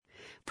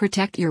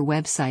Protect your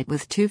website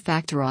with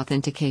two-factor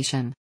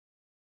authentication.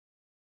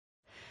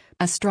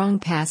 A strong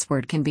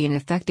password can be an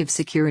effective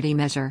security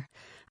measure,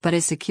 but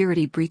as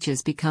security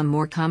breaches become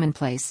more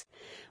commonplace,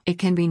 it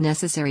can be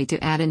necessary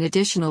to add an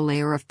additional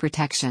layer of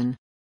protection.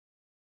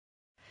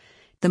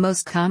 The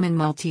most common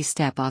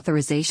multi-step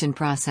authorization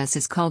process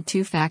is called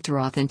two-factor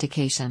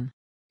authentication.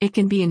 It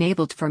can be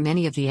enabled for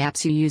many of the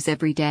apps you use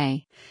every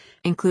day,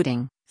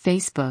 including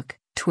Facebook,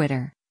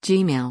 Twitter,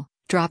 Gmail,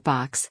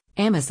 Dropbox,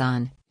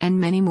 Amazon, and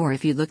many more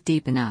if you look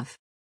deep enough.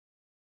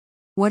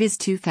 What is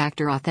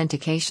two-factor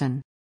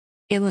authentication?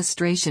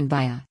 Illustration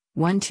via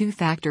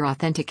 2-factor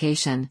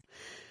authentication,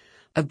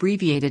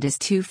 abbreviated as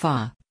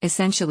 2FA,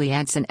 essentially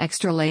adds an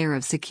extra layer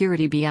of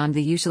security beyond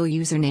the usual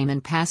username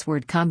and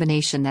password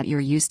combination that you're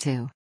used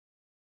to.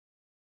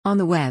 On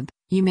the web,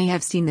 you may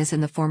have seen this in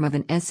the form of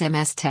an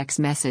SMS text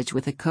message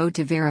with a code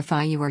to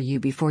verify you are you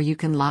before you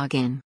can log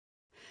in.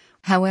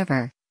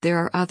 However, there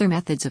are other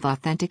methods of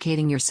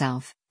authenticating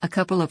yourself, a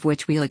couple of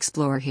which we'll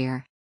explore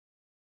here.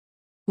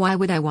 Why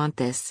would I want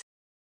this?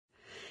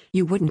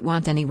 You wouldn't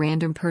want any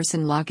random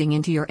person logging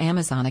into your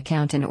Amazon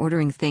account and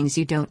ordering things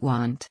you don't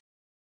want.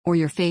 Or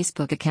your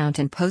Facebook account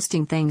and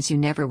posting things you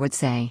never would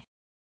say.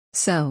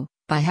 So,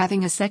 by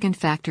having a second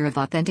factor of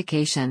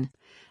authentication,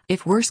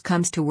 if worse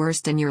comes to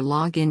worst and your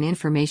login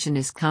information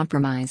is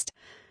compromised,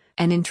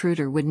 an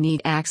intruder would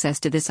need access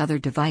to this other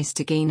device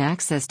to gain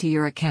access to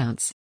your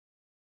accounts.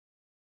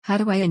 How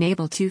do I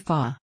enable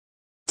two-FA?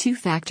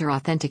 Two-factor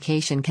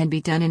authentication can be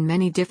done in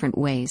many different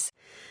ways,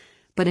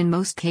 but in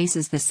most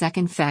cases the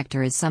second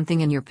factor is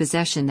something in your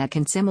possession that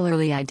can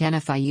similarly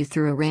identify you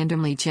through a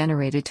randomly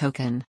generated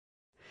token.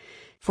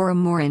 For a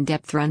more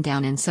in-depth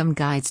rundown and some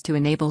guides to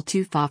enable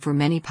two-FA for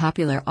many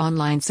popular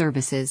online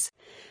services,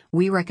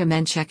 we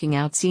recommend checking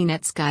out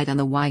CNET's guide on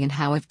the why and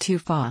how of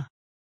two-FA.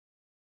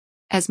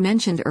 As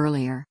mentioned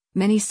earlier,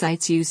 many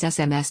sites use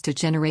SMS to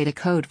generate a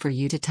code for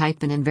you to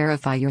type in and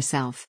verify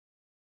yourself.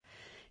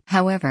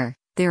 However,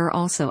 there are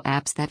also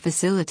apps that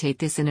facilitate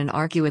this in an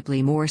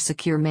arguably more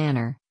secure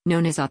manner,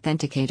 known as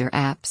authenticator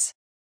apps.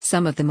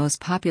 Some of the most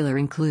popular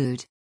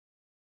include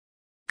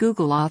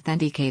Google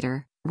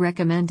Authenticator,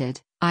 recommended,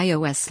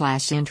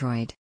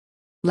 iOS/Android.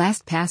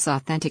 LastPass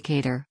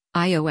Authenticator,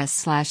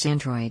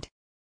 iOS/Android.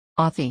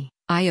 Authy,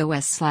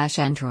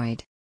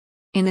 iOS/Android.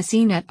 In the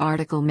CNET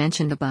article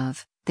mentioned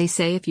above, they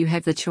say if you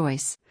have the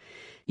choice,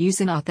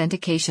 use an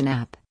authentication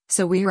app,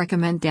 so we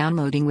recommend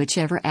downloading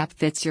whichever app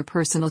fits your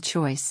personal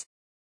choice.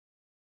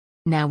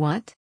 Now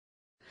what?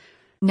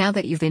 Now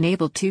that you've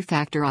enabled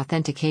two-factor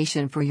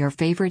authentication for your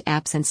favorite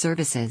apps and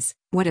services,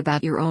 what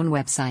about your own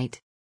website?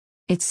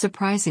 It's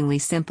surprisingly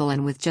simple,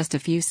 and with just a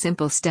few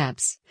simple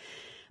steps,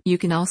 you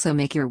can also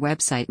make your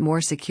website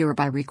more secure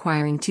by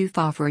requiring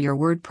two-FA for your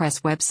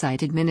WordPress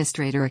website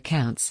administrator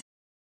accounts.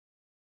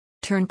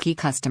 Turnkey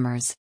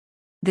customers.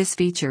 This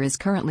feature is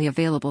currently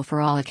available for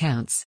all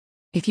accounts.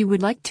 If you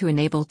would like to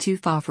enable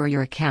two-FA for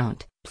your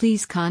account,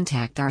 please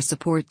contact our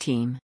support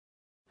team.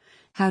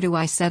 How do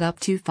I set up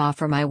two-FA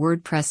for my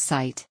WordPress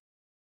site?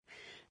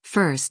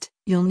 First,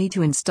 you'll need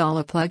to install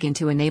a plugin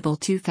to enable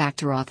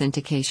two-factor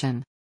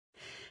authentication.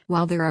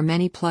 While there are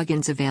many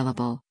plugins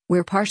available,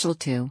 we're partial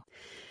to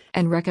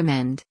and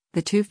recommend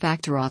the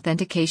two-factor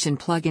authentication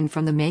plugin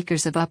from the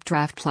makers of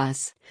Updraft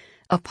Plus,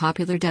 a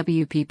popular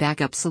WP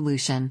backup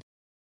solution.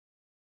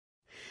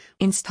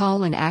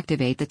 Install and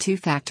activate the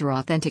two-factor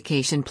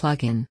authentication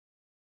plugin.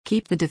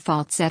 Keep the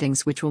default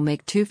settings, which will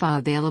make two-FA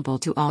available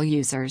to all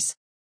users.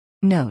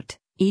 Note: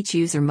 each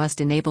user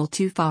must enable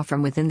two-FA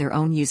from within their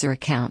own user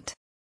account.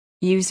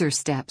 User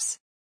steps.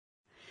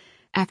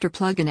 After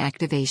plugin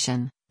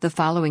activation, the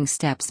following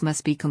steps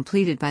must be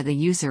completed by the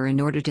user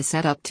in order to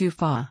set up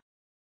two-FA.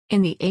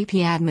 In the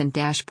AppAdmin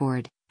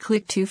dashboard,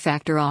 click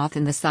two-factor auth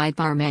in the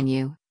sidebar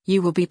menu.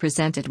 You will be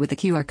presented with a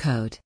QR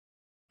code.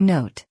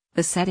 Note: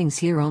 the settings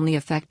here only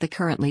affect the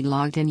currently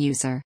logged-in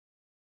user.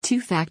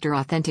 Two-factor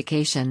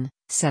authentication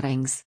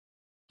settings.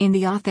 In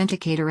the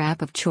Authenticator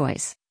app of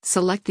choice,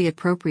 select the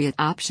appropriate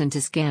option to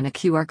scan a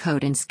QR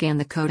code and scan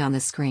the code on the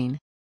screen.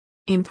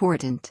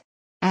 Important: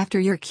 after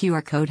your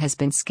QR code has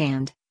been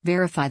scanned,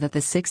 verify that the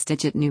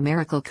 6-digit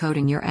numerical code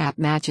in your app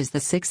matches the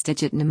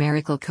 6-digit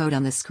numerical code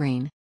on the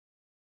screen.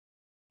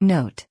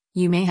 Note: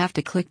 you may have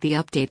to click the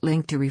update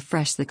link to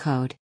refresh the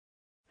code.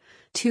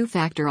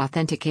 Two-factor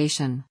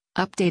authentication,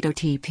 update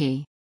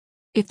OTP.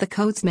 If the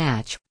codes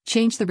match,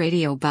 change the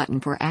radio button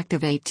for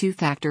Activate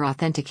two-factor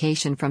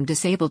authentication from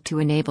disabled to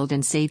enabled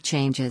and save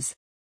changes.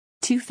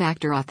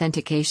 Two-factor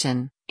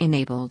authentication,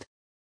 enabled.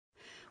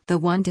 The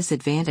one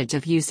disadvantage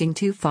of using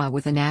two-FA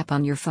with an app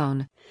on your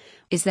phone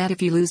is that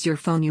if you lose your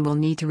phone, you will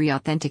need to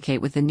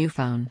re-authenticate with the new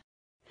phone.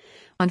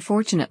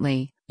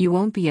 Unfortunately, you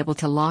won't be able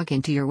to log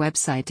into your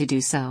website to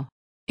do so.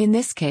 In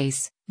this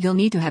case, you'll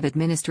need to have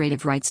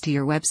administrative rights to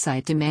your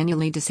website to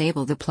manually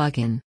disable the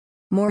plugin.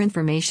 More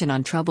information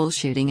on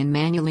troubleshooting and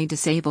manually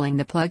disabling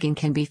the plugin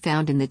can be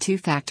found in the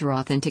two-factor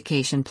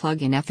authentication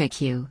plugin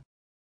FAQ.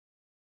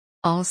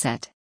 All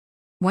set.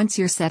 Once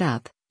you're set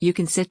up, You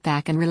can sit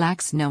back and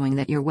relax knowing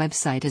that your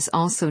website is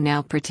also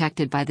now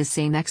protected by the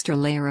same extra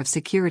layer of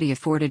security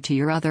afforded to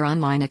your other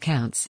online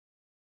accounts.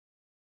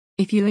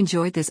 If you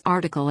enjoyed this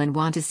article and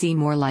want to see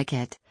more like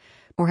it,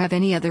 or have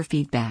any other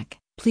feedback,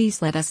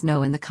 please let us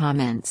know in the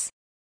comments.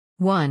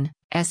 1.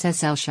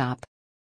 SSL Shop.